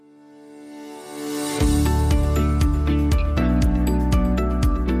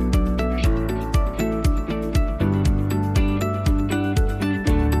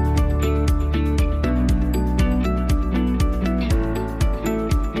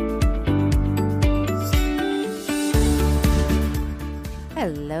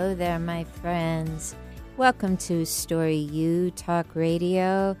there, my friends. Welcome to Story U Talk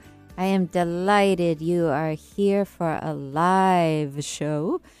Radio. I am delighted you are here for a live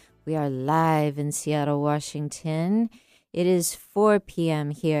show. We are live in Seattle, Washington. It is 4 p.m.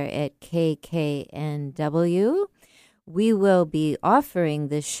 here at KKNW. We will be offering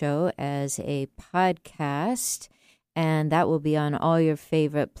this show as a podcast, and that will be on all your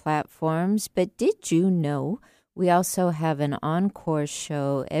favorite platforms. But did you know we also have an encore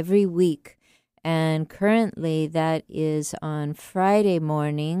show every week? And currently that is on Friday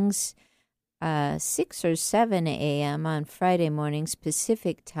mornings, 6 or 7 a.m. on Friday mornings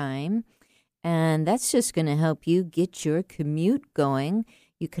Pacific time. And that's just going to help you get your commute going.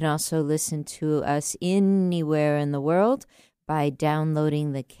 You can also listen to us anywhere in the world by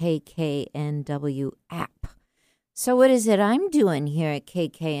downloading the KKNW app. So what is it I'm doing here at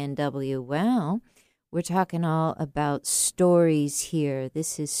KKNW? Well, we're talking all about stories here.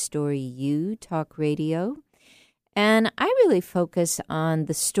 This is Story U Talk Radio. And I really focus on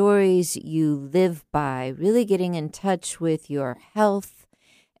the stories you live by, really getting in touch with your health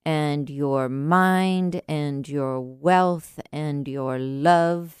and your mind and your wealth and your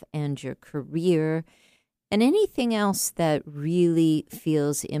love and your career and anything else that really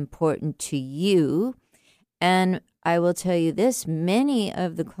feels important to you. And I will tell you this, many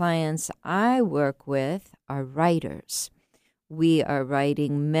of the clients I work with are writers. We are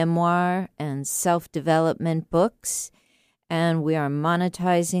writing memoir and self-development books, and we are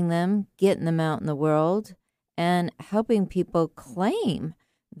monetizing them, getting them out in the world, and helping people claim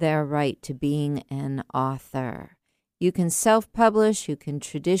their right to being an author. You can self-publish, you can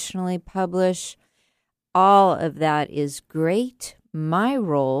traditionally publish. All of that is great. My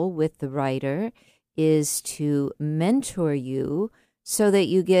role with the writer is to mentor you so that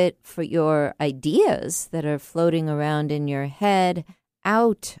you get for your ideas that are floating around in your head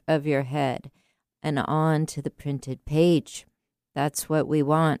out of your head and on to the printed page. That's what we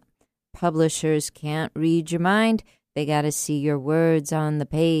want. Publishers can't read your mind. They got to see your words on the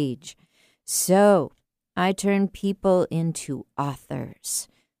page. So I turn people into authors.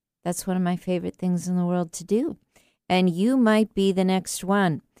 That's one of my favorite things in the world to do. And you might be the next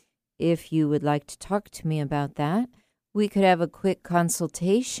one. If you would like to talk to me about that, we could have a quick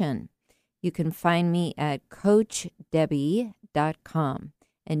consultation. You can find me at CoachDebby.com.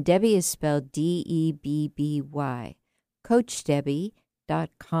 And Debbie is spelled D-E-B-B-Y.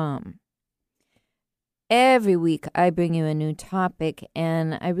 CoachDebby.com. Every week I bring you a new topic,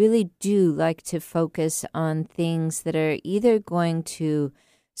 and I really do like to focus on things that are either going to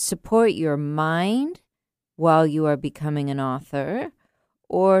support your mind while you are becoming an author,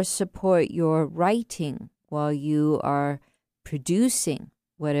 or support your writing while you are producing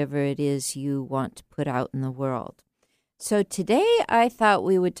whatever it is you want to put out in the world. So today I thought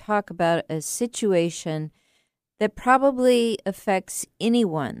we would talk about a situation that probably affects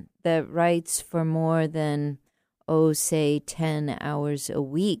anyone that writes for more than, say 10 hours a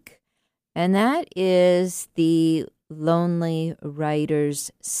week. And that is the lonely writer's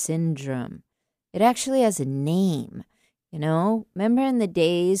syndrome. It actually has a name. You know, remember in the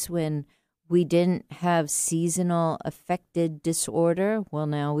days when we didn't have seasonal affective disorder? Well,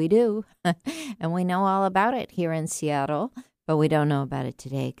 now we do. And we know all about it here in Seattle, but we don't know about it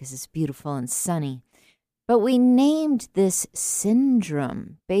today because it's beautiful and sunny. But we named this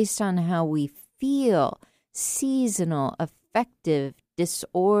syndrome based on how we feel. Seasonal affective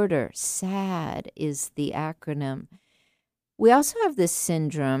disorder, SAD is the acronym. We also have this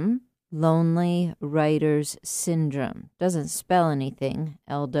syndrome, Lonely Writer's Syndrome. Doesn't spell anything,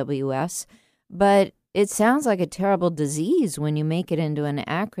 LWS, but it sounds like a terrible disease when you make it into an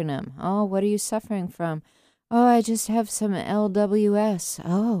acronym. Oh, what are you suffering from? Oh, I just have some LWS.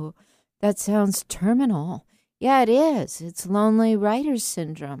 Oh, that sounds terminal. Yeah, it is. It's Lonely Writer's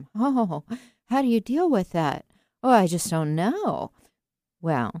Syndrome. Oh, how do you deal with that? Oh, I just don't know.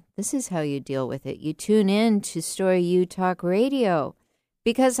 Well, this is how you deal with it. You tune in to Story U Talk Radio,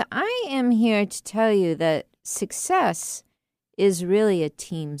 because I am here to tell you that success is really a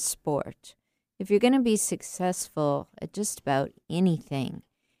team sport. If you're going to be successful at just about anything,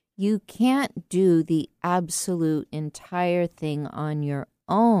 you can't do the absolute entire thing on your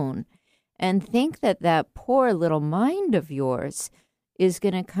own and think that that poor little mind of yours is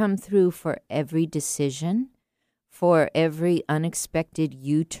going to come through for every decision, for every unexpected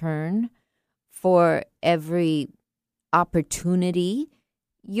U-turn, for every opportunity.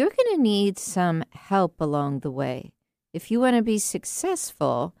 You're going to need some help along the way. If you want to be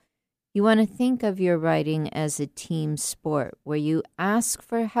successful, you want to think of your writing as a team sport where you ask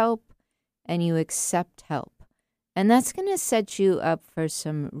for help and you accept help. And that's going to set you up for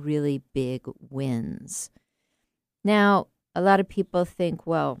some really big wins. Now, a lot of people think,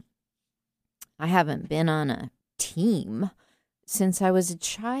 well, I haven't been on a team since I was a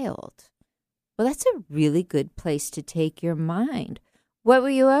child. Well, that's a really good place to take your mind. What were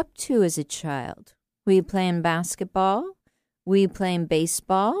you up to as a child? Were you playing basketball? Were you playing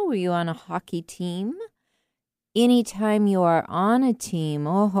baseball? Were you on a hockey team? Anytime you are on a team,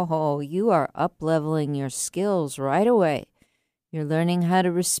 you are up-leveling your skills right away. You're learning how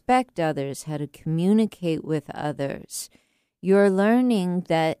to respect others, how to communicate with others. You're learning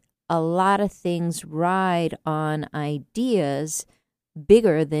that a lot of things ride on ideas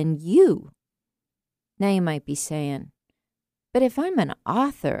bigger than you. Now you might be saying, but if I'm an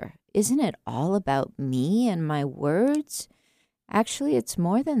author, isn't it all about me and my words? Actually, it's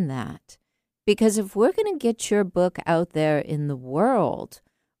more than that. Because if we're going to get your book out there in the world,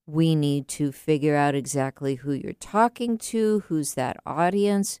 we need to figure out exactly who you're talking to, who's that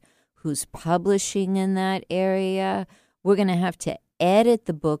audience, who's publishing in that area. We're going to have to edit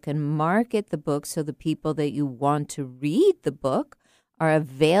the book and market the book so the people that you want to read the book are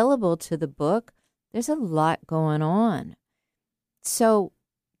available to the book. There's a lot going on. So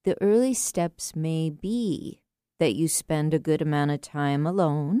the early steps may be that you spend a good amount of time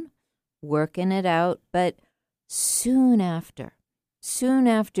alone, working it out, but soon after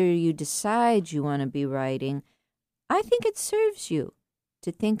you decide you want to be writing, I think it serves you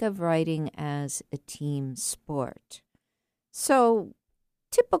to think of writing as a team sport. So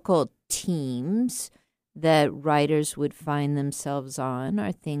typical teams that writers would find themselves on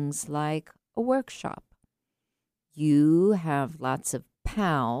are things like a workshop. You have lots of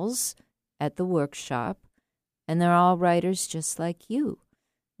pals at the workshop, and they're all writers just like you.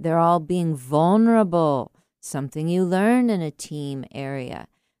 They're all being vulnerable, something you learn in a team area.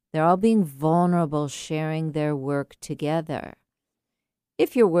 They're all being vulnerable, sharing their work together.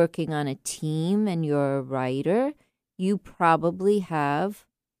 If you're working on a team and you're a writer, you probably have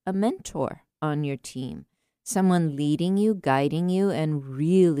a mentor on your team, someone leading you, guiding you, and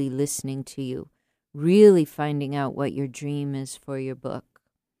really listening to you, really finding out what your dream is for your book.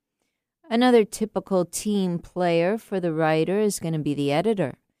 Another typical team player for the writer is going to be the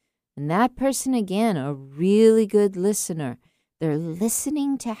editor. And that person, again, a really good listener. They're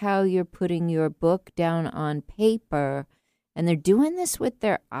listening to how you're putting your book down on paper, and they're doing this with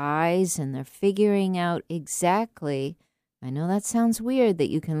their eyes, and they're figuring out exactly, I know that sounds weird that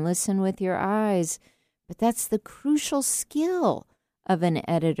you can listen with your eyes, but that's the crucial skill of an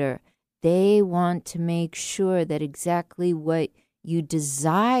editor. They want to make sure that exactly what you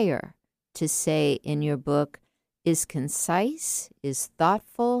desire to say in your book is concise, is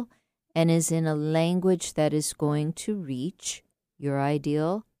thoughtful, and is in a language that is going to reach your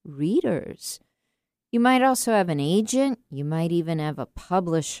ideal readers. You might also have an agent. You might even have a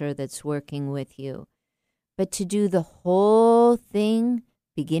publisher that's working with you. But to do the whole thing,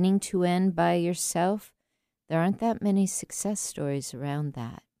 beginning to end by yourself, there aren't that many success stories around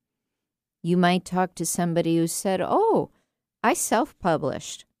that. You might talk to somebody who said, oh, I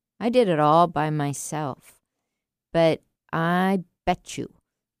self-published. I did it all by myself. But I bet you,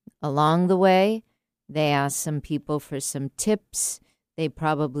 along the way, they asked some people for some tips. They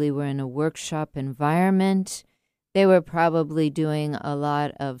probably were in a workshop environment. They were probably doing a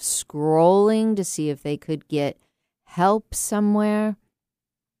lot of scrolling to see if they could get help somewhere.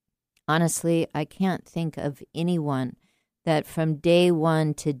 Honestly, I can't think of anyone that from day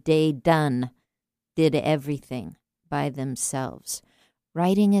one to day done did everything by themselves.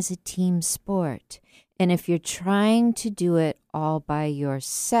 Writing is a team sport. And if you're trying to do it all by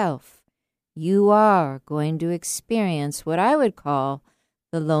yourself, you are going to experience what I would call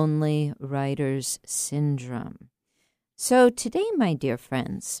the lonely writer's syndrome. So today, my dear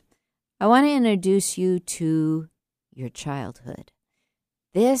friends, I want to introduce you to your childhood.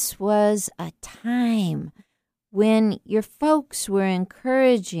 This was a time when your folks were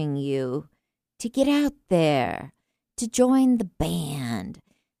encouraging you to get out there, to join the band.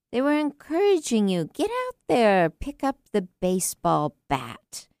 They were encouraging you, get out there, pick up the baseball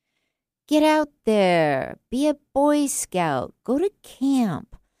bat. Get out there, be a Boy Scout, go to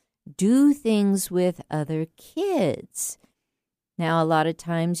camp, do things with other kids. Now, a lot of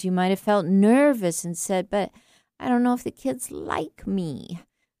times you might have felt nervous and said, but I don't know if the kids like me.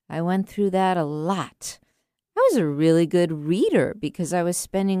 I went through that a lot. I was a really good reader because I was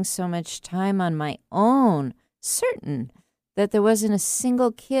spending so much time on my own, certain that there wasn't a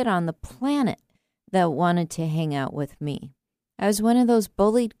single kid on the planet that wanted to hang out with me. I was one of those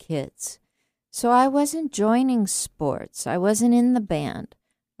bullied kids. So I wasn't joining sports. I wasn't in the band.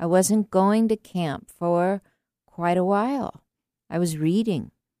 I wasn't going to camp for quite a while. I was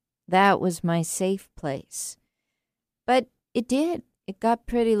reading. That was my safe place. But it did. It got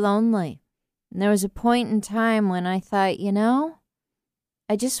pretty lonely. And there was a point in time when I thought,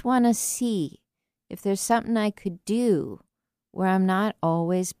 I just want to see if there's something I could do where I'm not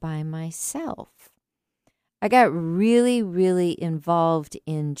always by myself. I got really, really involved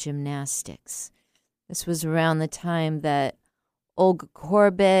in gymnastics. This was around the time that Olga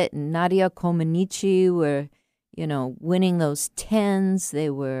Korbut and Nadia Comaneci were, winning those 10s. They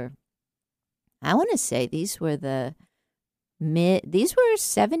were, I want to say these were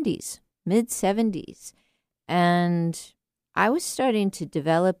 70s, mid-70s. And I was starting to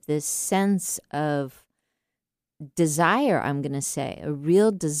develop this sense of desire, I'm going to say, a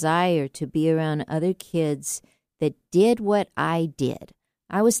real desire to be around other kids that did what I did.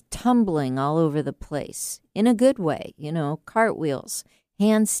 I was tumbling all over the place in a good way, cartwheels,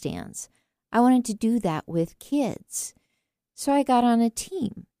 handstands. I wanted to do that with kids. So I got on a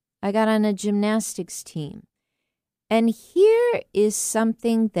team. I got on a gymnastics team. And here is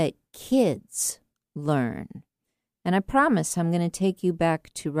something that kids learn. And I promise I'm going to take you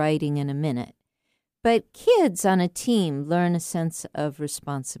back to writing in a minute. But kids on a team learn a sense of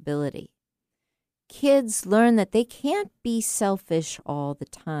responsibility. Kids learn that they can't be selfish all the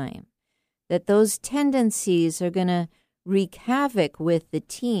time, that those tendencies are going to wreak havoc with the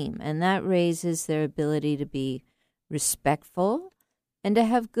team, and that raises their ability to be respectful and to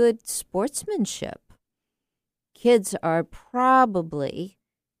have good sportsmanship. Kids are probably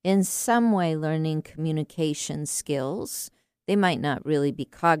in some way learning communication skills. They might not really be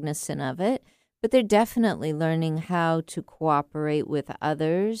cognizant of it, but they're definitely learning how to cooperate with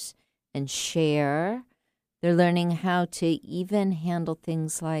others and share. They're learning how to even handle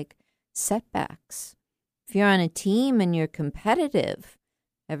things like setbacks. If you're on a team and you're competitive,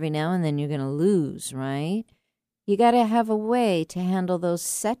 every now and then you're going to lose, right? You got to have a way to handle those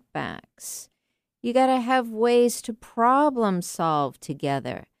setbacks. You got to have ways to problem solve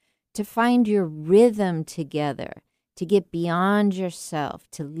together, to find your rhythm together, to get beyond yourself,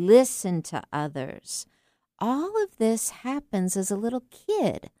 to listen to others. All of this happens as a little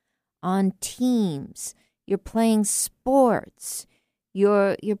kid on teams. You're playing sports.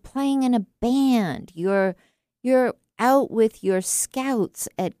 You're playing in a band. You're out with your scouts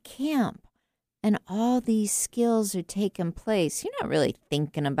at camp. And all these skills are taking place. You're not really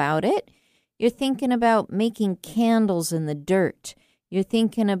thinking about it. You're thinking about making candles in the dirt. You're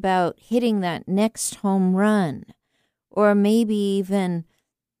thinking about hitting that next home run. Or maybe even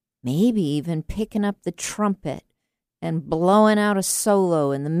picking up the trumpet and blowing out a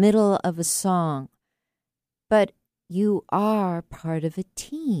solo in the middle of a song. But you are part of a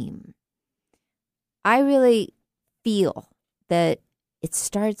team. I really feel that it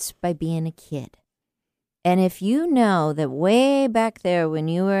starts by being a kid. And if you know that way back there when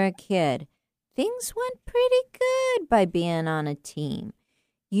you were a kid, things went pretty good by being on a team.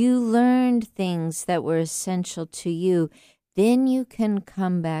 You learned things that were essential to you. Then you can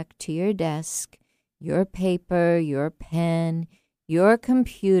come back to your desk, your paper, your pen, your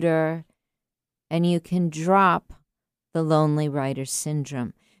computer, and you can drop the lonely writer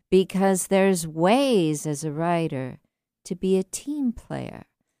syndrome, because there's ways as a writer to be a team player.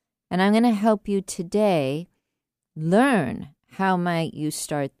 And I'm going to help you today learn how might you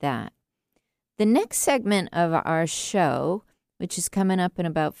start that. The next segment of our show, which is coming up in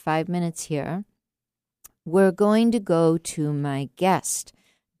about 5 minutes here, we're going to go to my guest,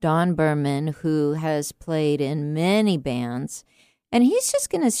 Don Berman, who has played in many bands, and he's just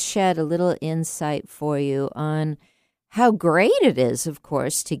going to shed a little insight for you on how great it is, of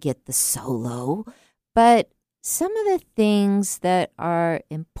course, to get the solo, but some of the things that are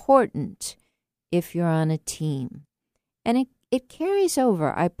important if you're on a team. And it carries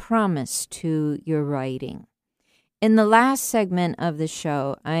over, I promise, to your writing. In the last segment of the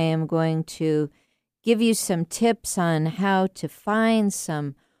show, I am going to give you some tips on how to find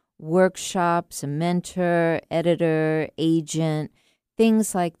some workshops, a mentor, editor, agent,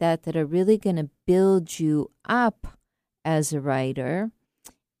 things like that that are really going to build you up as a writer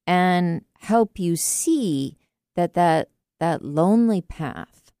and help you see that lonely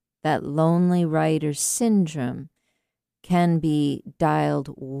path, that lonely writer syndrome can be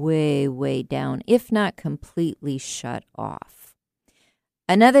dialed way, way down, if not completely shut off.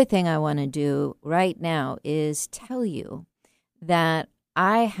 Another thing I want to do right now is tell you that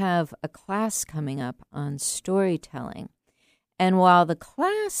I have a class coming up on storytelling. And while the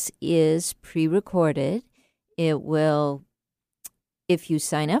class is pre-recorded, it will, if you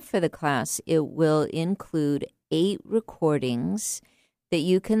sign up for the class, it will include 8 recordings that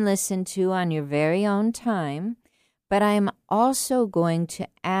you can listen to on your very own time. but I'm also going to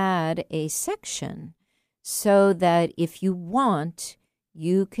add a section so that if you want,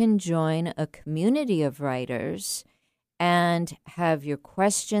 you can join a community of writers and have your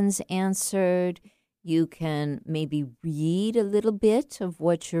questions answered. You can maybe read a little bit of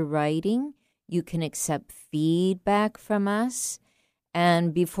what you're writing. You can accept feedback from us.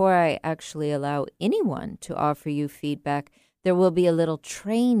 And before I actually allow anyone to offer you feedback, there will be a little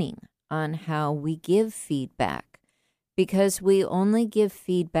training on how we give feedback, because we only give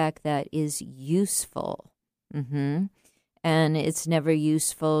feedback that is useful. And it's never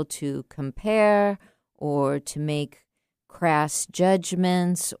useful to compare or to make crass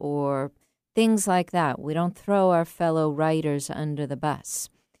judgments or things like that. We don't throw our fellow writers under the bus.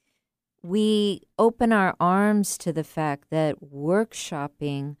 We open our arms to the fact that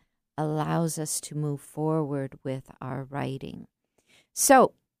workshopping allows us to move forward with our writing.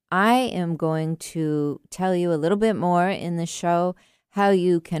 So I am going to tell you a little bit more in the show how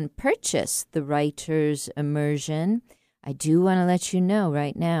you can purchase the Writer's Immersion. I do want to let you know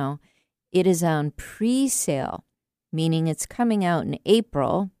right now, it is on pre-sale, meaning it's coming out in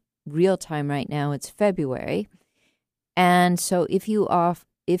April. Real time right now, it's February. And so if you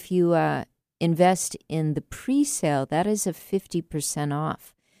invest in the pre-sale, that is a 50%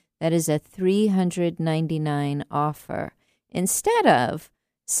 off. That is a $399 offer instead of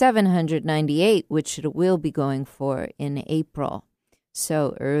 $798, which it will be going for in April.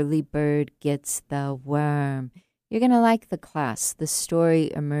 So early bird gets the worm. You're going to like the class, the story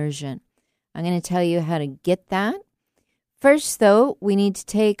immersion. I'm going to tell you how to get that. First, though, we need to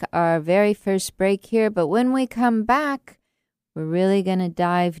take our very first break here, but when we come back, we're really going to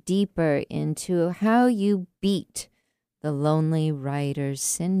dive deeper into how you beat the lonely writer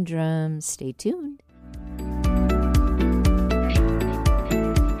syndrome. Stay tuned.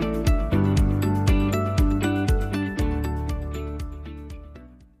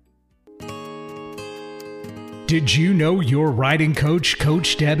 Did you know your writing coach,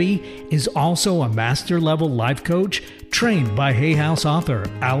 Coach Debbie, is also a master-level life coach trained by Hay House author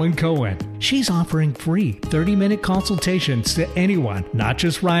Alan Cohen? She's offering free 30-minute consultations to anyone, not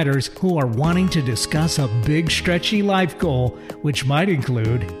just writers, who are wanting to discuss a big, stretchy life goal, which might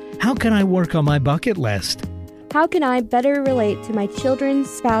include, how can I work on my bucket list? How can I better relate to my children,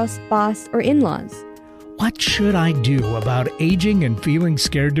 spouse, boss, or in-laws? What should I do about aging and feeling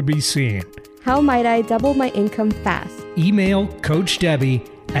scared to be seen? How might I double my income fast? Email Coach Debbie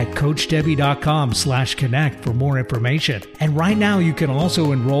at CoachDebbie.com/connect for more information. And right now you can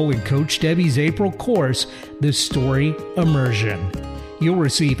also enroll in Coach Debbie's April course, The Story Immersion. You'll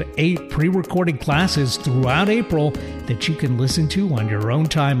receive 8 pre-recorded classes throughout April that you can listen to on your own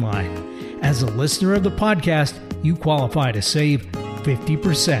timeline. As a listener of the podcast, you qualify to save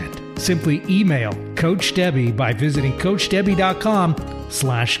 50%. Simply email Coach Debbie by visiting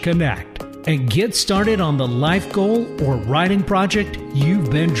CoachDebbie.com/connect. And get started on the life goal or writing project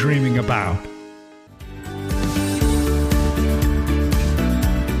you've been dreaming about.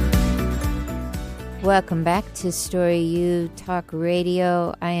 Welcome back to Story U Talk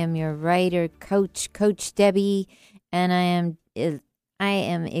Radio. I am your writer coach, Coach Debbie, and I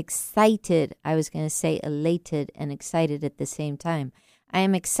am excited. I was going to say elated and excited at the same time. I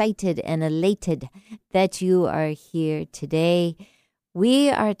am excited and elated that you are here today. We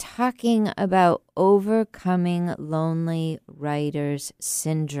are talking about overcoming lonely writer's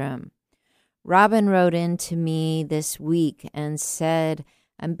syndrome. Robin wrote in to me this week and said,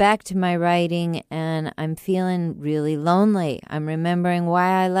 I'm back to my writing and I'm feeling really lonely. I'm remembering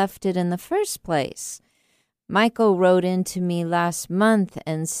why I left it in the first place. Michael wrote in to me last month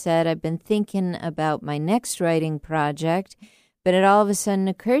and said, I've been thinking about my next writing project, but it all of a sudden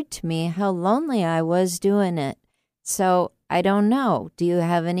occurred to me how lonely I was doing it. So I don't know. Do you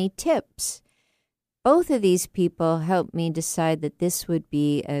have any tips? Both of these people helped me decide that this would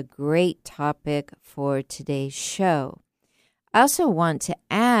be a great topic for today's show. I also want to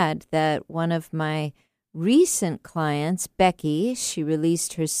add that one of my recent clients, Becky, she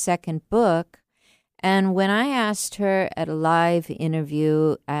released her second book. And when I asked her at a live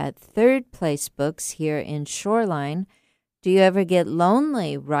interview at Third Place Books here in Shoreline, do you ever get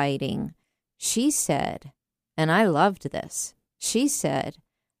lonely writing? She said, and I loved this. She said,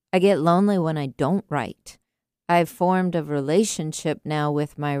 I get lonely when I don't write. I've formed a relationship now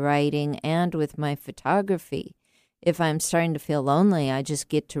with my writing and with my photography. If I'm starting to feel lonely, I just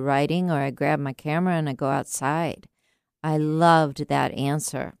get to writing or I grab my camera and I go outside. I loved that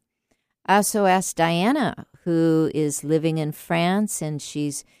answer. I also asked Diana, who is living in France, and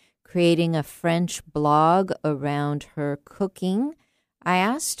she's creating a French blog around her cooking. I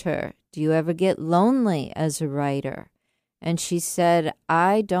asked her, Do you ever get lonely as a writer? And she said,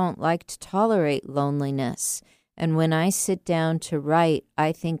 I don't like to tolerate loneliness. And when I sit down to write,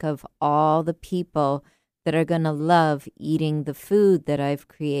 I think of all the people that are going to love eating the food that I've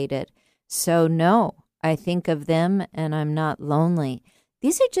created. So no, I think of them and I'm not lonely.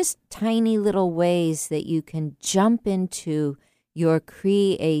 These are just tiny little ways that you can jump into your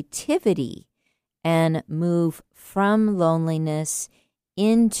creativity and move from loneliness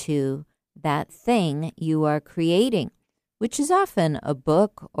into that thing you are creating, which is often a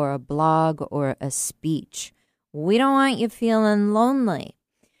book or a blog or a speech. We don't want you feeling lonely,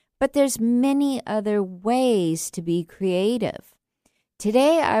 but there's many other ways to be creative.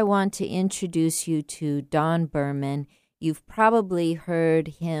 Today, I want to introduce you to Don Berman. You've probably heard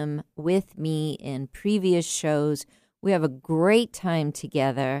him with me in previous shows. We have a great time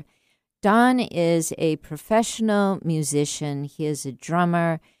together. Don is a professional musician. He is a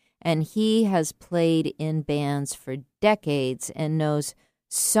drummer, and he has played in bands for decades and knows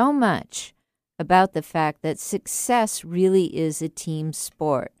so much about the fact that success really is a team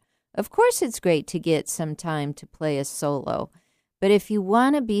sport. Of course, it's great to get some time to play a solo, but if you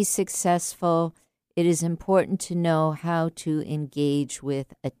want to be successful, it is important to know how to engage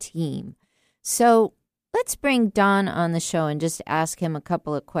with a team. So let's bring Don on the show and just ask him a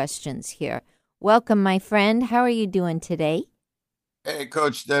couple of questions here. Welcome, my friend. How are you doing today? Hey,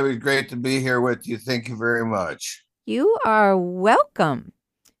 Coach Debbie, great to be here with you. Thank you very much. You are welcome.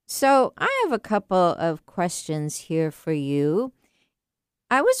 So I have a couple of questions here for you.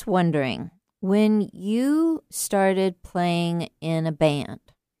 I was wondering, when you started playing in a band,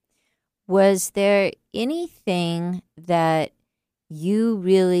 was there anything that you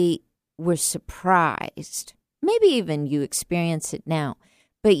really were surprised? Maybe even you experience it now,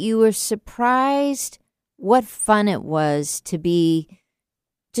 but you were surprised what fun it was to be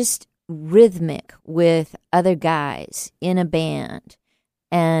just rhythmic with other guys in a band.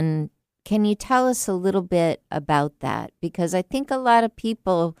 And can you tell us a little bit about that? Because I think a lot of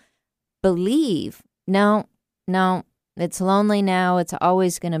people believe, no, it's lonely now. It's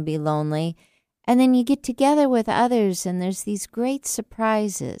always going to be lonely. And then you get together with others and there's these great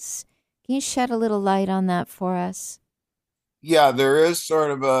surprises. Can you shed a little light on that for us? Yeah, there is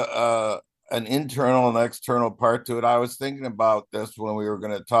sort of an internal and external part to it. I was thinking about this when we were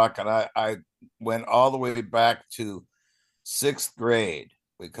going to talk, and I went all the way back to 6th grade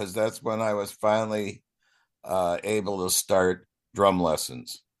because that's when I was finally able to start drum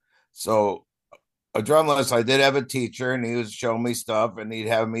lessons. So a drum lesson, I did have a teacher, and he would show me stuff, and he'd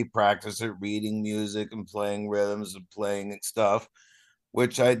have me practice it, reading music and playing rhythms and playing stuff,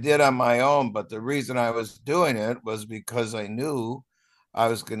 which I did on my own. But the reason I was doing it was because I knew I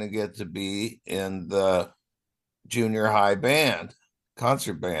was going to get to be in the junior high band,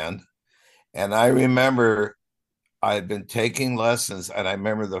 concert band. And I remember I had been taking lessons, and I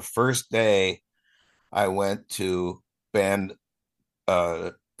remember the first day I went to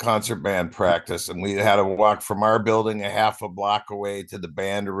concert band practice, and we had to walk from our building a half a block away to the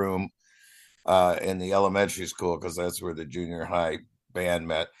band room in the elementary school, because that's where the junior high band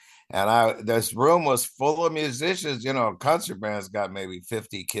met. And this room was full of musicians. You know, concert band's got maybe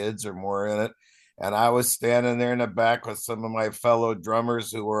 50 kids or more in it. And I was standing there in the back with some of my fellow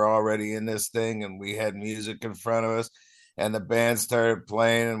drummers who were already in this thing, and we had music in front of us. And the band started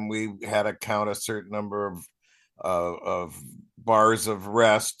playing, and we had to count a certain number of bars of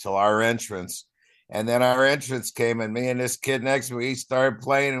rest till our entrance. And then our entrance came, and me and this kid next to me, he started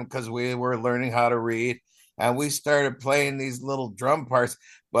playing because we were learning how to read. And we started playing these little drum parts,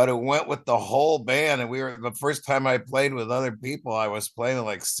 but it went with the whole band. And the first time I played with other people, I was playing with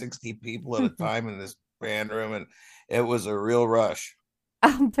like 60 people at a time in this band room. And it was a real rush.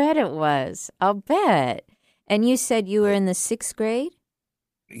 I'll bet it was. I'll bet. And you said you were in the 6th grade?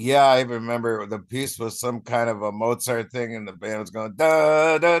 Yeah, I remember the piece was some kind of a Mozart thing, and the band was going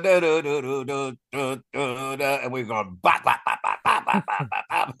da da da da da da da da da da, and we were going ba ba ba ba ba ba ba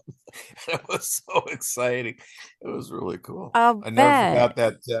ba. It was so exciting. It was really cool. I never forgot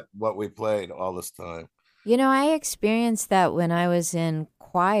that what we played all this time. You know, I experienced that when I was in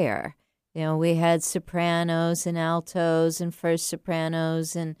choir. You know, we had sopranos and altos and first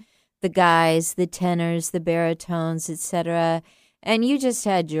sopranos and the guys, the tenors, the baritones, etc. And you just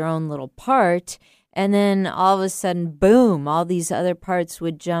had your own little part. And then all of a sudden, boom, all these other parts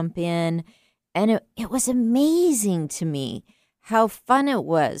would jump in. And it was amazing to me how fun it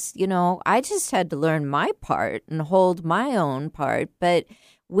was. You know, I just had to learn my part and hold my own part. But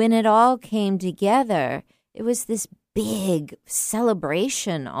when it all came together, it was this big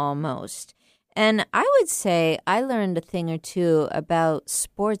celebration almost. And I would say I learned a thing or two about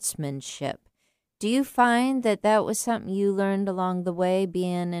sportsmanship. Do you find that that was something you learned along the way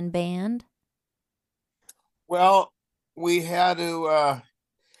being in band? Well, we had to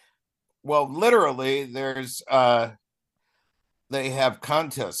literally there's they have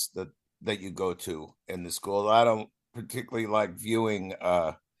contests that you go to in the school. I don't particularly like viewing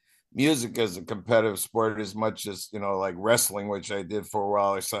music as a competitive sport as much as, like wrestling, which I did for a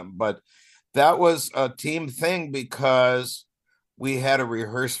while or something. But that was a team thing because we had to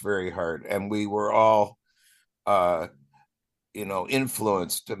rehearse very hard, and we were all uh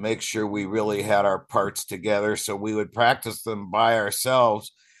influenced to make sure we really had our parts together. So we would practice them by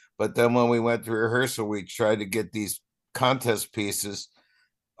ourselves. But then when we went to rehearsal, we tried to get these contest pieces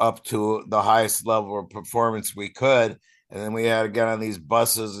up to the highest level of performance we could. And then we had to get on these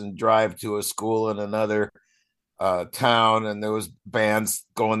buses and drive to a school in another town. And there was bands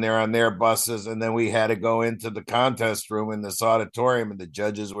going there on their buses. And then we had to go into the contest room in this auditorium, and the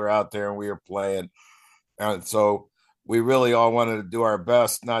judges were out there and we were playing. And so we really all wanted to do our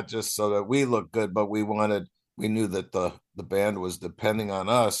best, not just so that we looked good, but we knew that the band was depending on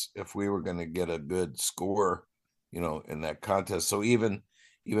us if we were going to get a good score, in that contest. So even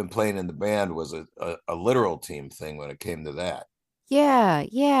playing in the band was a literal team thing when it came to that. Yeah,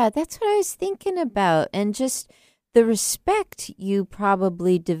 that's what I was thinking about. And just the respect you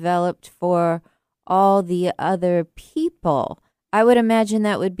probably developed for all the other people. I would imagine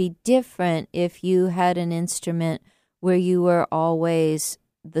that would be different if you had an instrument where you were always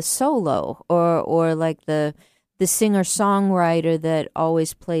the solo or like the singer-songwriter that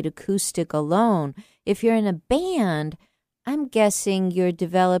always played acoustic alone. If you're in a band, I'm guessing you're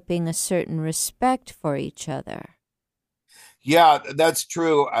developing a certain respect for each other. Yeah, that's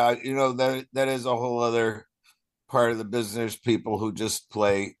true. That is a whole other part of the business. People who just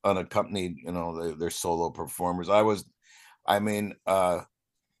play unaccompanied, they're solo performers. I mean,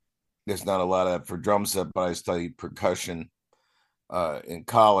 there's not a lot of that for drum set, but I studied percussion in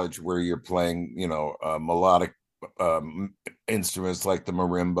college, where you're playing, melodic instruments like the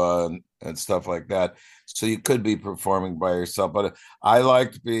marimba and stuff like that. So you could be performing by yourself, but I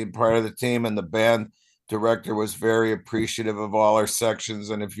liked being part of the team, and the band director was very appreciative of all our sections.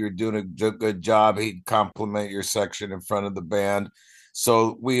 And if you're doing a good job, he'd compliment your section in front of the band.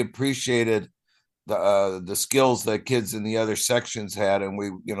 So we appreciated the skills that kids in the other sections had, and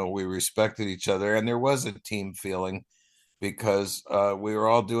we respected each other, and there was a team feeling because we were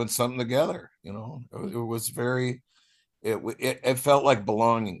all doing something together. It was it felt like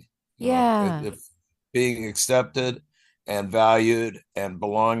belonging. Yeah. Being accepted and valued and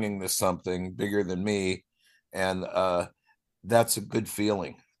belonging to something bigger than me, and that's a good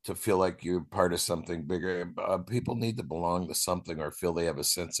feeling, to feel like you're part of something bigger. People need to belong to something or feel they have a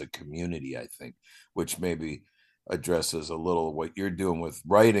sense of community, I think, which maybe addresses a little what you're doing with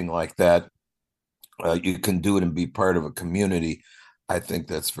writing like that. You can do it and be part of a community. I think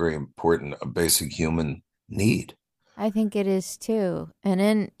that's very important, a basic human need. I think it is too.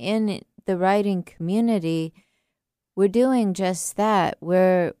 And in the writing community, we're doing just that.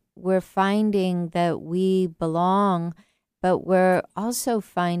 We're finding that we belong, but we're also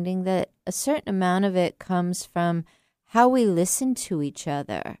finding that a certain amount of it comes from how we listen to each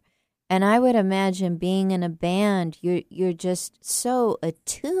other. And I would imagine being in a band, you're just so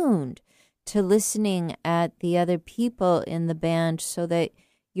attuned to listening at the other people in the band so that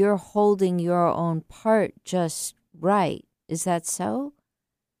you're holding your own part just right. Is that so?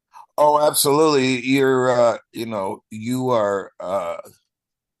 Oh, absolutely. You're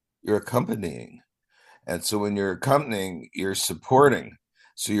accompanying. And so when you're accompanying, you're supporting.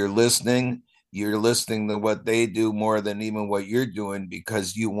 So you're listening to what they do more than even what you're doing,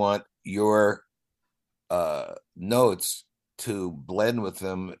 because you want your notes to blend with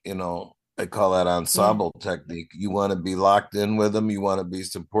them. I call that ensemble technique. You want to be locked in with them. You want to be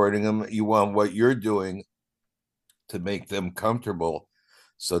supporting them. You want what you're doing to make them comfortable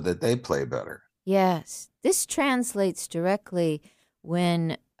so that they play better. Yes. This translates directly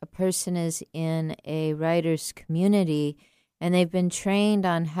when a person is in a writer's community and they've been trained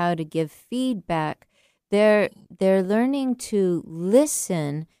on how to give feedback. They're learning to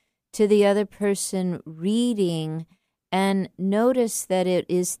listen to the other person reading and notice that it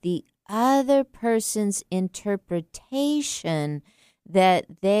is the other person's interpretation that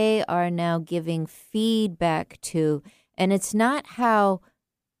they are now giving feedback to. And it's not how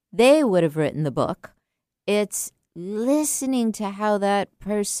they would have written the book. It's listening to how that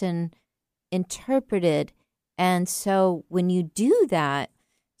person interpreted. And so when you do that,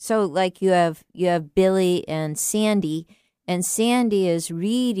 so like you have Billy and Sandy, and Sandy is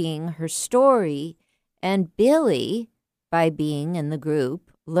reading her story, and Billy, by being in the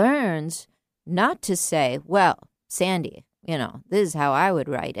group, learns not to say, well, Sandy, this is how I would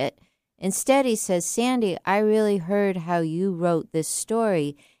write it. Instead, he says, Sandy, I really heard how you wrote this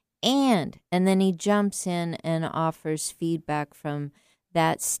story. And then he jumps in and offers feedback from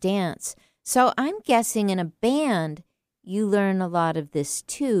that stance. So I'm guessing in a band, you learn a lot of this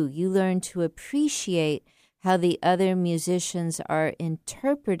too. You learn to appreciate how the other musicians are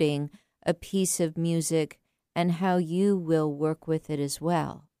interpreting a piece of music and how you will work with it as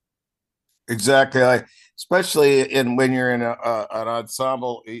well. Exactly. Especially when you're in an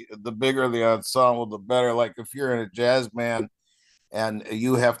ensemble, the bigger the ensemble, the better. Like if you're in a jazz band and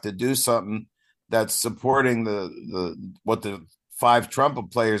you have to do something that's supporting what the five trumpet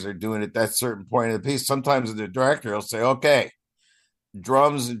players are doing at that certain point of the piece, sometimes the director will say, okay,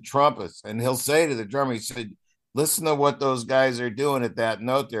 drums and trumpets. And he'll say to the drummer, he said, listen to what those guys are doing at that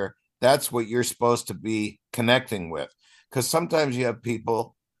note there. That's what you're supposed to be connecting with. Because sometimes you have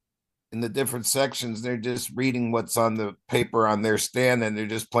people in the different sections, they're just reading what's on the paper on their stand and they're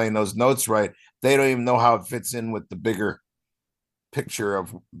just playing those notes right. They don't even know how it fits in with the bigger picture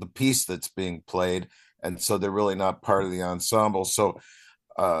of the piece that's being played. And so they're really not part of the ensemble. So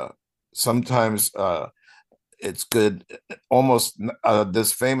sometimes it's good. Almost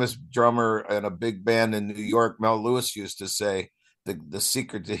this famous drummer in a big band in New York, Mel Lewis, used to say the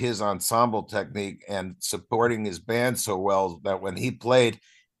secret to his ensemble technique and supporting his band so well that when he played,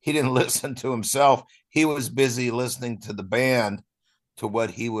 he didn't listen to himself. He was busy listening to the band, to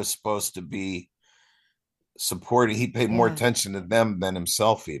what he was supposed to be supporting. He paid more attention to them than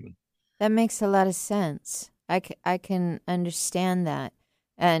himself even. That makes a lot of sense. I can understand that.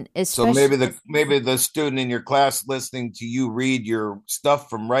 And so maybe the student in your class listening to you read your stuff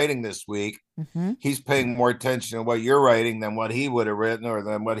from writing this week, he's paying more attention to what you're writing than what he would have written or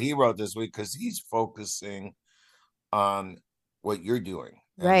than what he wrote this week, because he's focusing on what you're doing.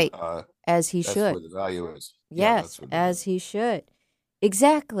 Right. As he that's should. That's where the value is. Yes, as he should.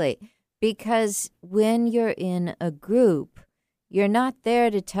 Exactly. Because when you're in a group, you're not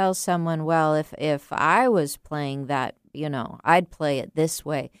there to tell someone, well, if I was playing that, I'd play it this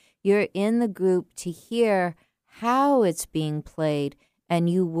way. You're in the group to hear how it's being played, and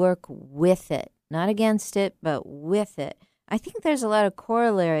you work with it, not against it, but with it. I think there's a lot of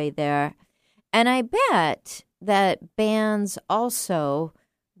corollary there. And I bet that bands also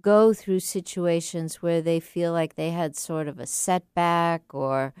go through situations where they feel like they had sort of a setback,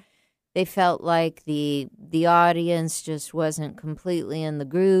 or they felt like the audience just wasn't completely in the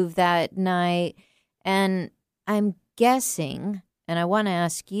groove that night. And I'm guessing, and I want to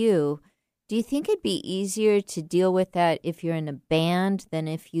ask you, do you think it'd be easier to deal with that if you're in a band than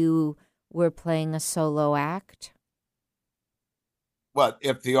if you were playing a solo act? What,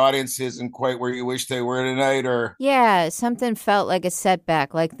 if the audience isn't quite where you wish they were tonight, or? Yeah, something felt like a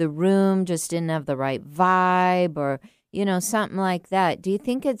setback, like the room just didn't have the right vibe, or, something like that. Do you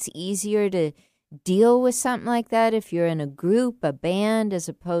think it's easier to deal with something like that if you're in a group, a band, as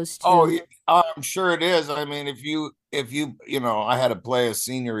opposed to? Oh, I'm sure it is. I mean, if you, I had to play a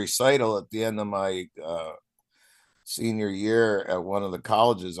senior recital at the end of my senior year at one of the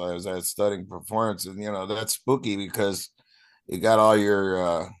colleges I was at studying performance, and that's spooky because you got all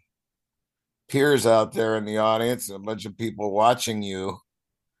your peers out there in the audience, a bunch of people watching you,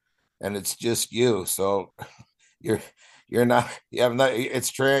 and it's just you. So you're not, you have not,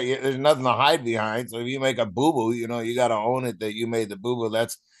 there's nothing to hide behind. So if you make a boo-boo, you got to own it that you made the boo-boo.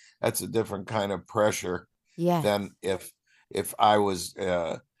 That's a different kind of pressure than if I was,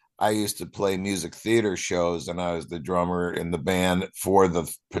 I used to play music theater shows and I was the drummer in the band for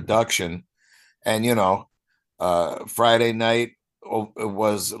the production. And, Friday night, it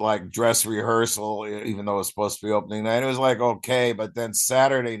was like dress rehearsal, even though it was supposed to be opening night. It was like, okay. But then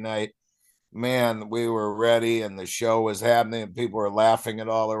Saturday night, man, we were ready and the show was happening and people were laughing at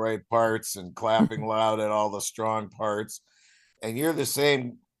all the right parts and clapping loud at all the strong parts. And you're the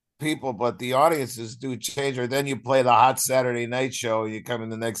same people, but the audiences do change. Or then you play the hot Saturday night show, you come in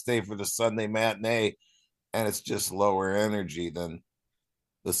the next day for the Sunday matinee, and it's just lower energy than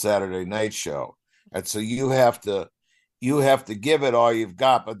the Saturday night show. And so you have to give it all you've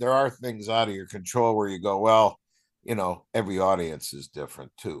got, but there are things out of your control where you go, well, every audience is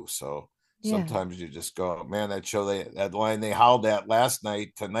different too. So sometimes you just go, man, that show, that line they howled at last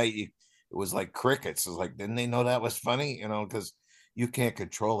night, tonight, it was like crickets. It's like, didn't they know that was funny? Because you can't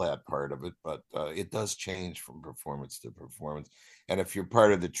control that part of it, but it does change from performance to performance. And if you're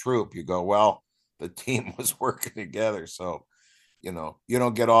part of the troupe, you go, well, the team was working together. So you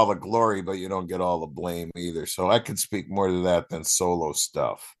don't get all the glory, but you don't get all the blame either. So I can speak more to that than solo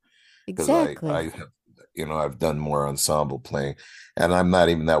stuff, because I Exactly. have, I've done more ensemble playing, and I'm not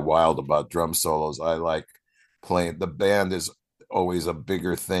even that wild about drum solos. I like playing. The band is always a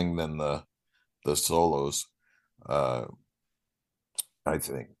bigger thing than the solos. Uh, I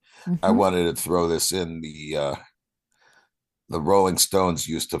think I Hmm. wanted to throw this in. The Rolling Stones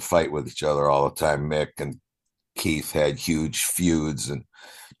used to fight with each other all the time. Mick and Keith had huge feuds, and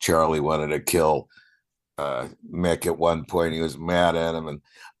Charlie wanted to kill Mick at one point. He was mad at him, and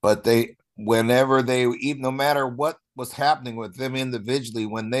but whenever they, even no matter what was happening with them individually,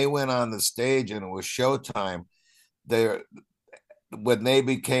 when they went on the stage and it was showtime, they when they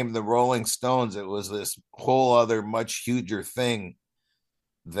became the Rolling Stones, it was this whole other much huger thing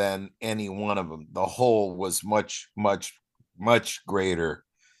than any one of them. The whole was much, much, much greater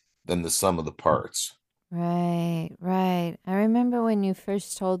than the sum of the parts. Right, right. I remember when you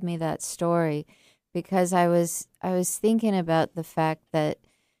first told me that story because I was thinking about the fact that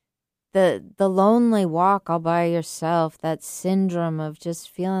the lonely walk all by yourself, that syndrome of just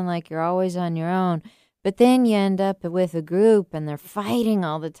feeling like you're always on your own, but then you end up with a group and they're fighting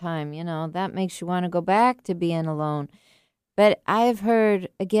all the time, that makes you want to go back to being alone. But I've heard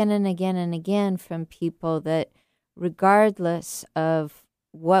again and again and again from people that regardless of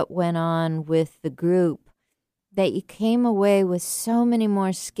what went on with the group, that you came away with so many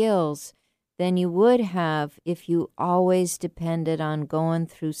more skills than you would have if you always depended on going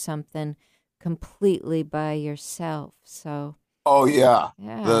through something completely by yourself. So, Oh yeah,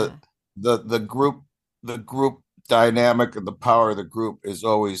 the yeah. the group, the group dynamic and the power of the group is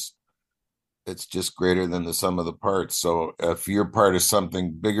always, it's just greater than the sum of the parts. So if you're part of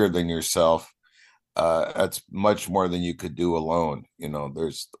something bigger than yourself, that's much more than you could do alone.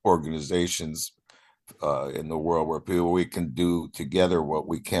 There's organizations in the world where people, we can do together what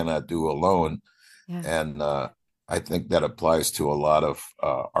we cannot do alone, Yeah. and I think that applies to a lot of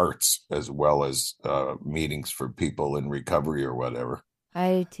arts as well as meetings for people in recovery or whatever.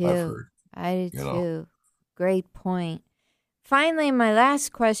 I do I've too. heard, I do you know. too. Great point. Finally, my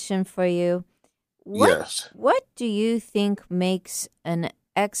last question for you. What Yes. what do you think makes an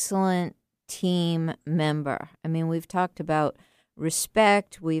excellent team member? I mean, we've talked about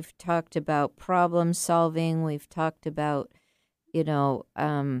respect, we've talked about problem solving, we've talked about, you know,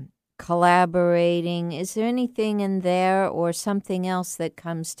 um, collaborating. Is there anything in there or something else that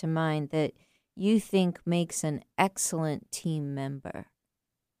comes to mind that you think makes an excellent team member?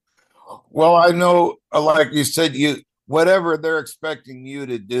 Well, I know, like you said, whatever they're expecting you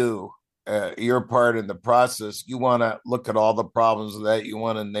to do, your part in the process, you want to look at all the problems of that. You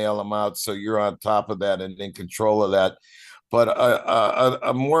want to nail them out so you're on top of that and in control of that. But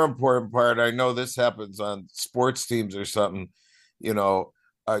a more important part, I know this happens on sports teams or something,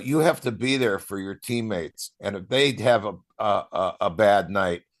 you have to be there for your teammates. And if they have a bad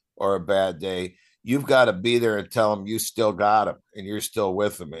night or a bad day, you've got to be there and tell them you still got them and you're still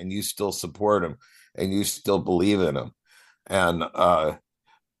with them and you still support them and you still believe in them. And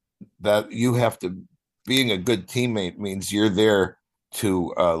that you have to, being a good teammate means you're there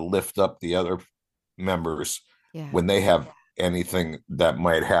to lift up the other members Yeah. when they have anything that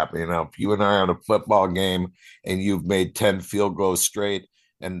might happen. If you and I are on a football game and you've made 10 field goals straight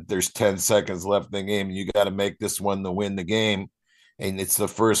and there's 10 seconds left in the game, and you got to make this one to win the game. And it's the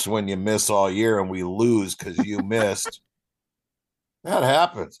first one you miss all year and we lose because you missed. That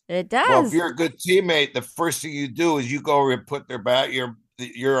happens. It Well, if does. you're a good teammate, the first thing you do is you go and put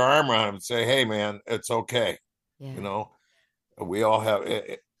your arm around them and say, "Hey, man, it's okay. You Yeah. know, we all have.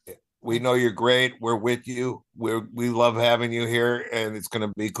 We That's know you're great. We're with you. We love having you here, and it's going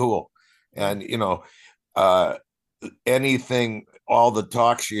to be cool." yeah. And uh, anything, all the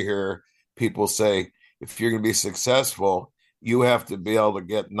talks you hear, people say, if you're going to be successful, you have to be able to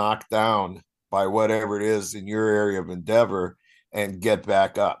get knocked down by whatever it is in your area of endeavor and get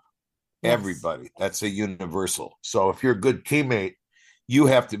back up. Yes. Everybody, that's a universal. So if you're a good teammate, you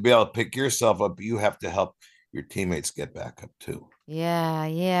have to be able to pick yourself up, but you have to help your teammates get back up too. Yeah,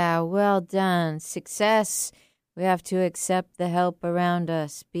 yeah, well done. Success. We have to accept the help around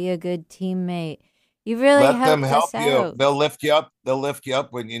us. Be a good teammate. You really Let them helped help us you. out. They'll lift you up. They'll lift you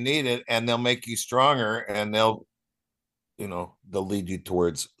up when you need it, and they'll make you stronger, and they'll lead you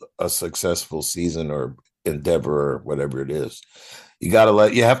towards a successful season or endeavor or whatever it is. You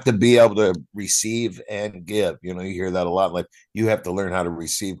have to be able to receive and give. You hear that a lot. Like, you have to learn how to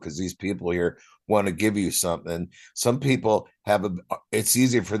receive because these people here want to give you something. Some people it's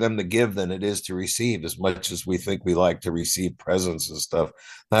easier for them to give than it is to receive. As much as we think we like to receive presents and stuff,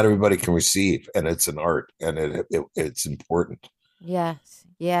 not everybody can receive, and it's an art, and it's important. Yes,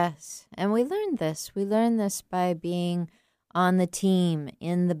 yes. And we learned this. We learned this by being on the team,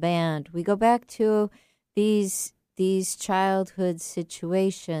 in the band. We go back to these childhood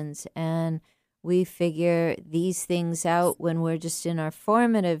situations, and we figure these things out when we're just in our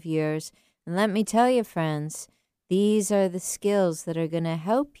formative years. And let me tell you, friends, these are the skills that are going to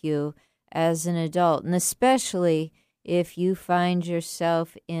help you as an adult, and especially if you find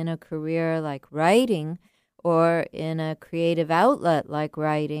yourself in a career like writing or in a creative outlet like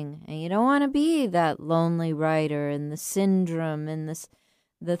writing, and you don't want to be that lonely writer and the syndrome and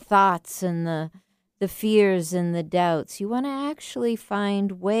the thoughts and the fears and the doubts. You want to actually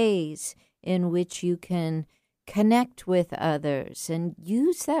find ways in which you can connect with others and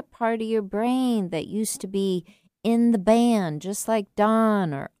use that part of your brain that used to be in the band, just like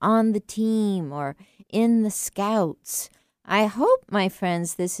Don, or on the team, or in the Scouts. I hope, my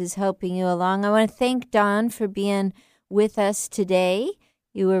friends, this is helping you along. I want to thank Don for being with us today.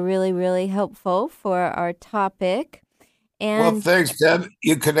 You were really, really helpful for our topic. And well, thanks, Deb.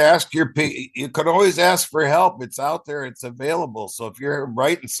 You can always ask for help. It's out there. It's available. So if you're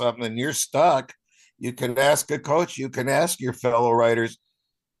writing something and you're stuck, you can ask a coach. You can ask your fellow writers,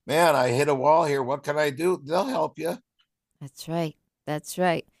 man, I hit a wall here. What can I do? They'll help you. That's right. That's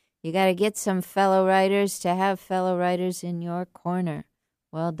right. You got to get some fellow writers to have fellow writers in your corner.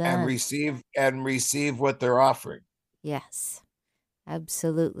 Well done. And receive what they're offering. Yes,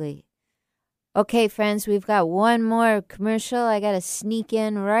 absolutely. Okay, friends, we've got one more commercial I got to sneak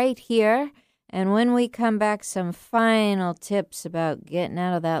in right here. And when we come back, some final tips about getting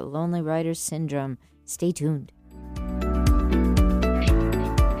out of that lonely writer syndrome. Stay tuned.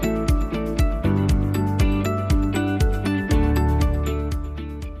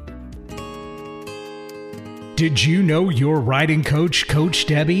 Did you know your writing coach, Coach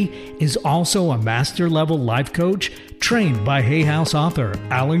Debbie, is also a master-level life coach trained by Hay House author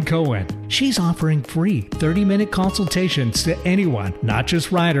Alan Cohen? She's offering free 30-minute consultations to anyone, not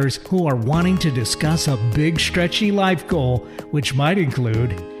just writers, who are wanting to discuss a big, stretchy life goal, which might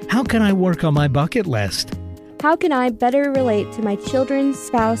include, how can I work on my bucket list? How can I better relate to my children,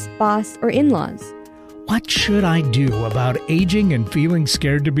 spouse, boss, or in-laws? What should I do about aging and feeling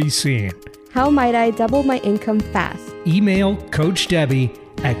scared to be seen? How might I double my income fast? Email Coach Debbie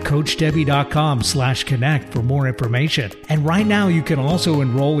at CoachDebbie.com/connect for more information. And right now you can also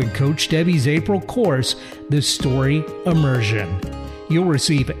enroll in Coach Debbie's April course, The Story Immersion. You'll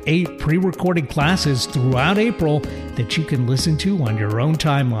receive 8 pre-recorded classes throughout April that you can listen to on your own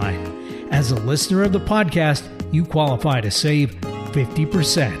timeline. As a listener of the podcast, you qualify to save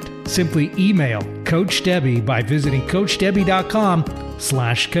 50%. Simply email Coach Debbie by visiting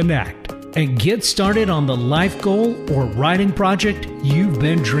CoachDebbie.com/connect. And get started on the life goal or writing project you've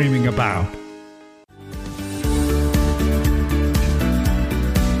been dreaming about.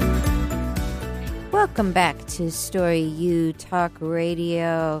 Welcome back to Story U Talk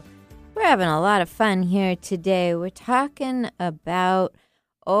Radio. We're having a lot of fun here today. We're talking about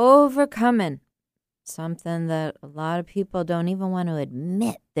overcoming something that a lot of people don't even want to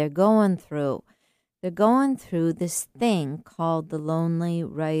admit they're going through. They're going through this thing called the lonely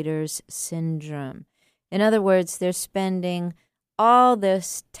writer's syndrome. In other words, they're spending all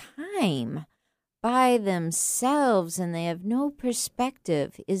this time by themselves and they have no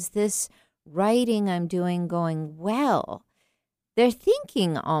perspective. Is this writing I'm doing going well? They're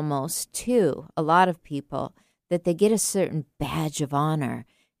thinking almost, too, a lot of people, that they get a certain badge of honor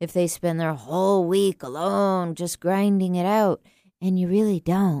if they spend their whole week alone just grinding it out, and you really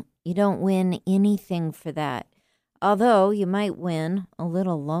don't. You don't win anything for that, although you might win a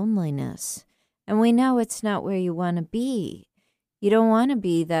little loneliness. And we know it's not where you want to be. You don't want to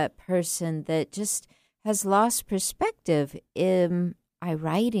be that person that just has lost perspective. Am I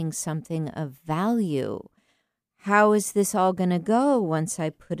writing something of value? How is this all going to go once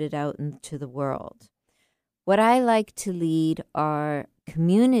I put it out into the world? What I like to lead are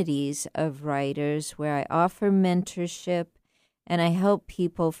communities of writers where I offer mentorship and I help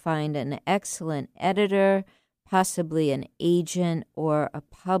people find an excellent editor, possibly an agent or a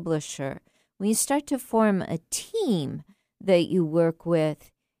publisher. When you start to form a team that you work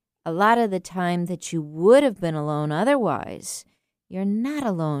with, a lot of the time that you would have been alone otherwise, you're not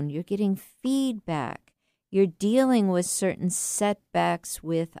alone. You're getting feedback. You're dealing with certain setbacks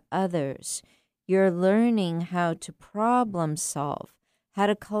with others. You're learning how to problem solve, how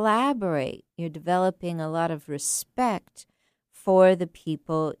to collaborate. You're developing a lot of respect for the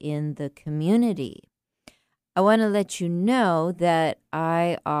people in the community. I want to let you know that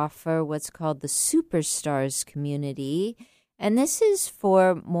I offer what's called the Superstars community, and this is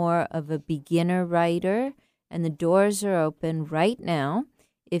for more of a beginner writer and the doors are open right now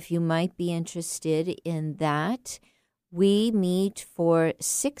if you might be interested in that. We meet for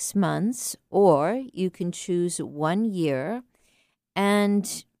 6 months, or you can choose 1 year.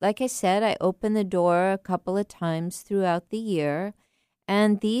 And like I said, I open the door a couple of times throughout the year.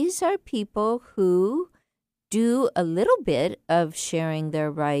 And these are people who do a little bit of sharing their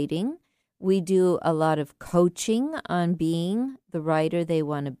writing. We do a lot of coaching on being the writer they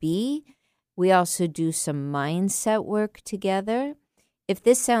want to be. We also do some mindset work together. If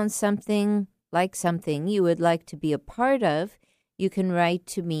this sounds something you would like to be a part of, you can write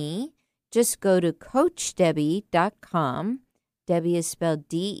to me. Just go to CoachDebbie.com. Debbie is spelled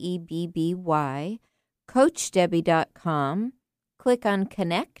Debby, CoachDebbie.com. Click on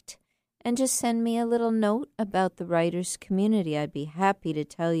Connect and just send me a little note about the writers community. I'd be happy to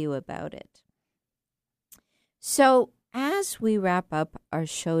tell you about it. So as we wrap up our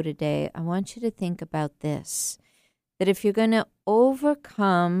show today, I want you to think about this, that if you're going to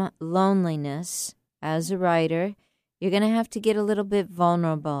overcome loneliness as a writer, you're going to have to get a little bit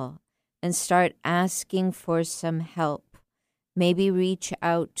vulnerable and start asking for some help. Maybe reach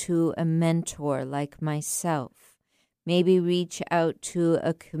out to a mentor like myself. Maybe reach out to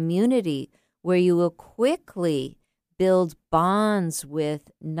a community where you will quickly build bonds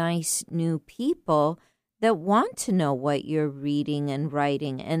with nice new people that want to know what you're reading and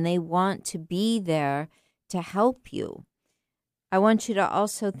writing, and they want to be there to help you. I want you to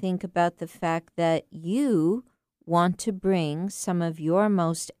also think about the fact that you want to bring some of your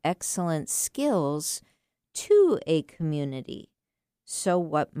most excellent skills to a community. So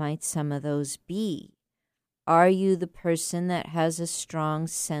what might some of those be? Are you the person that has a strong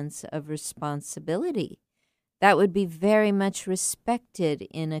sense of responsibility? That would be very much respected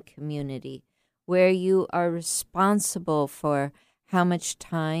in a community where you are responsible for how much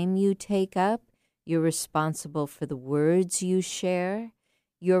time you take up. You're responsible for the words you share.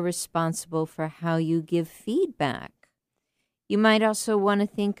 You're responsible for how you give feedback. You might also want to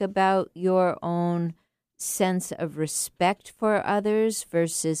think about your own sense of respect for others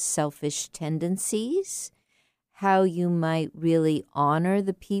versus selfish tendencies, how you might really honor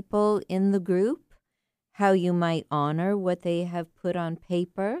the people in the group, how you might honor what they have put on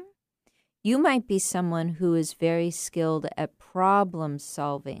paper. You might be someone who is very skilled at problem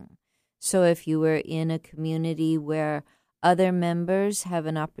solving. So if you were in a community where other members have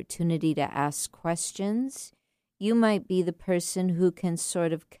an opportunity to ask questions, you might be the person who can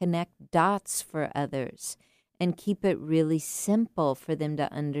sort of connect dots for others and keep it really simple for them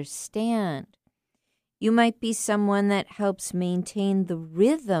to understand. You might be someone that helps maintain the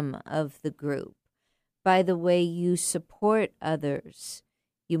rhythm of the group by the way you support others.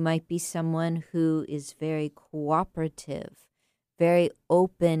 You might be someone who is very cooperative, very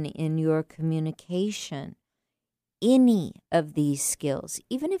open in your communication. Any of these skills,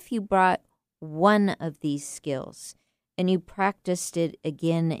 even if you brought one of these skills and you practiced it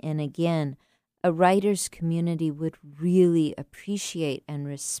again and again, a writer's community would really appreciate and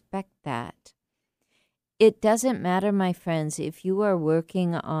respect that. It doesn't matter, my friends, if you are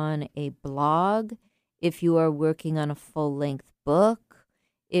working on a blog, if you are working on a full-length book,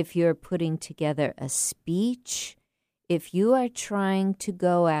 if you're putting together a speech, if you are trying to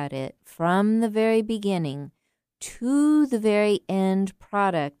go at it from the very beginning to the very end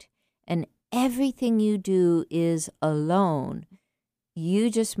product, and everything you do is alone,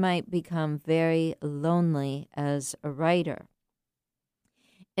 you just might become very lonely as a writer.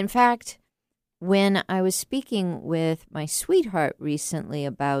 In fact, when I was speaking with my sweetheart recently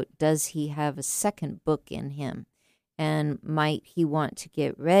about does he have a second book in him and might he want to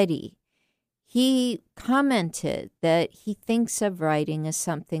get ready, he commented that he thinks of writing as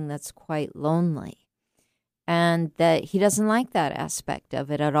something that's quite lonely and that he doesn't like that aspect of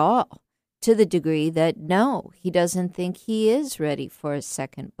it at all, to the degree that no, he doesn't think he is ready for a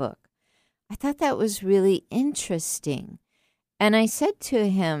second book. I thought that was really interesting. And I said to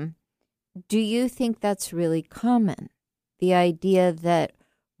him, do you think that's really common? The idea that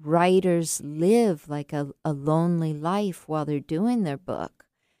writers live like a lonely life while they're doing their book.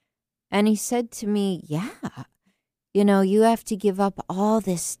 And he said to me, yeah, you have to give up all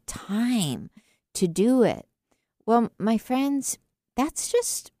this time to do it. Well, my friends, that's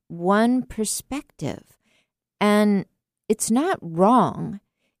just one perspective. And it's not wrong.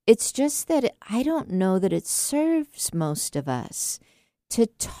 It's just that I don't know that it serves most of us to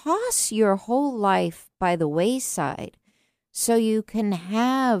toss your whole life by the wayside so you can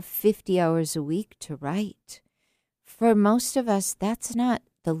have 50 hours a week to write. For most of us, that's not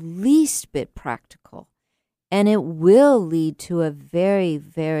the least bit practical, and it will lead to a very,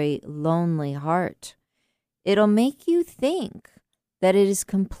 very lonely heart. It'll make you think that it is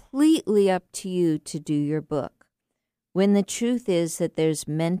completely up to you to do your book, when the truth is that there's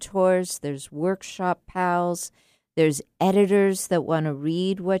mentors, there's workshop pals, there's editors that want to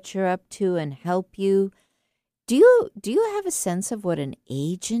read what you're up to and help you. Do you have a sense of what an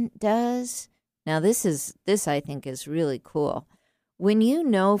agent does? Now, this I think is really cool. When you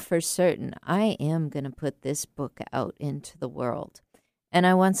know for certain, I am going to put this book out into the world, and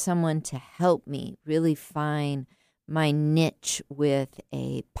I want someone to help me really find my niche with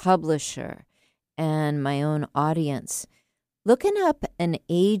a publisher and my own audience. Looking up an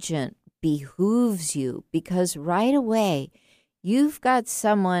agent behooves you, because right away you've got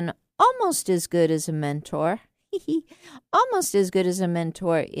someone almost as good as a mentor, almost as good as a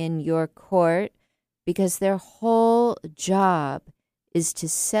mentor in your court, because their whole job is to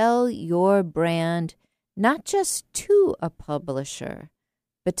sell your brand not just to a publisher,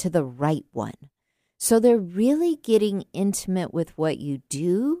 but to the right one. So they're really getting intimate with what you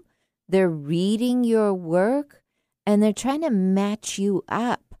do. They're reading your work, and they're trying to match you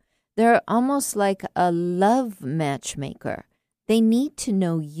up. They're almost like a love matchmaker. They need to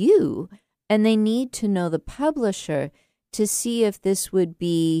know you, and they need to know the publisher to see if this would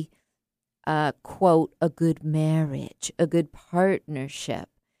be, quote, a good marriage, a good partnership.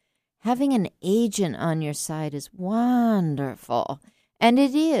 Having an agent on your side is wonderful. And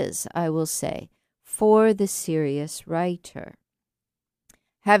it is, I will say, for the serious writer.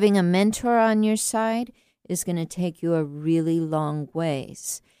 Having a mentor on your side is going to take you a really long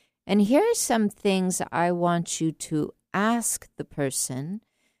ways. And here are some things I want you to ask the person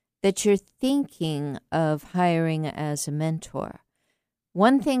that you're thinking of hiring as a mentor.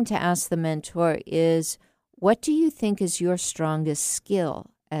 One thing to ask the mentor is, what do you think is your strongest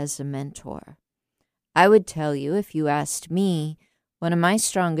skill as a mentor? I would tell you, if you asked me, one of my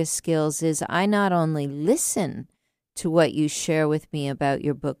strongest skills is I not only listen to what you share with me about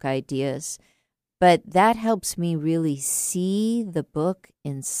your book ideas, but that helps me really see the book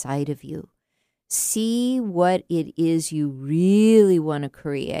inside of you. See what it is you really want to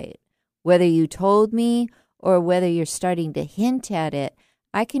create. Whether you told me or whether you're starting to hint at it,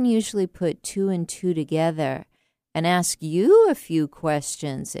 I can usually put 2 and 2 together and ask you a few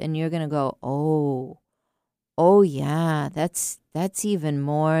questions, and you're going to go, oh yeah, that's even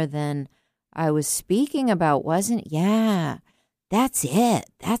more than I was speaking about, wasn't it? Yeah, that's it.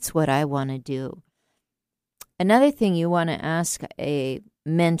 That's what I want to do. Another thing you want to ask a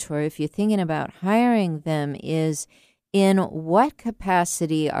mentor, if you're thinking about hiring them, is in what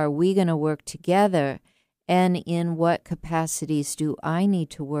capacity are we going to work together, and in what capacities do I need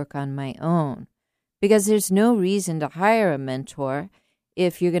to work on my own? Because there's no reason to hire a mentor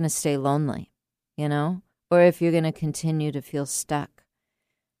if you're going to stay lonely, or if you're going to continue to feel stuck.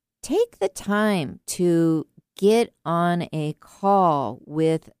 Take the time to get on a call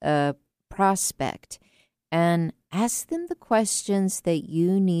with a prospect and ask them the questions that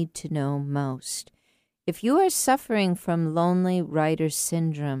you need to know most. If you are suffering from lonely writer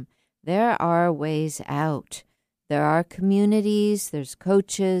syndrome, there are ways out. There are communities, there's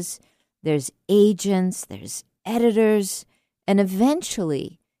coaches, there's agents, there's editors, and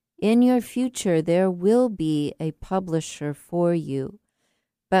eventually, in your future, there will be a publisher for you.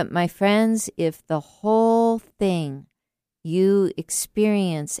 But my friends, if the whole thing you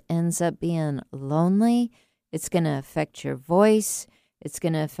experience ends up being lonely, it's going to affect your voice. It's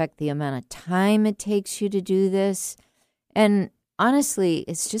going to affect the amount of time it takes you to do this. And honestly,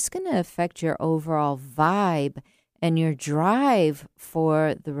 it's just going to affect your overall vibe and your drive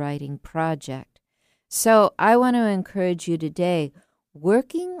for the writing project. So I want to encourage you today,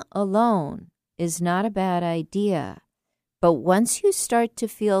 working alone is not a bad idea. But once you start to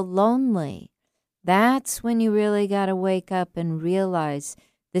feel lonely, that's when you really got to wake up and realize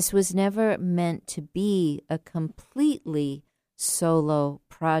this was never meant to be a completely solo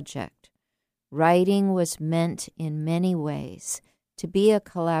project. Writing was meant in many ways to be a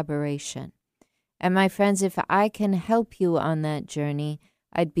collaboration. And my friends, if I can help you on that journey,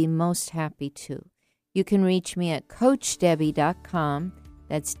 I'd be most happy to. You can reach me at CoachDebbie.com.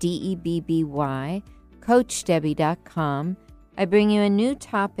 That's DEBBY, CoachDebbie.com. I bring you a new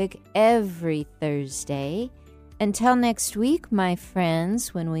topic every Thursday. Until next week, my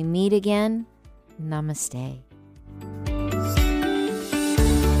friends, when we meet again, namaste.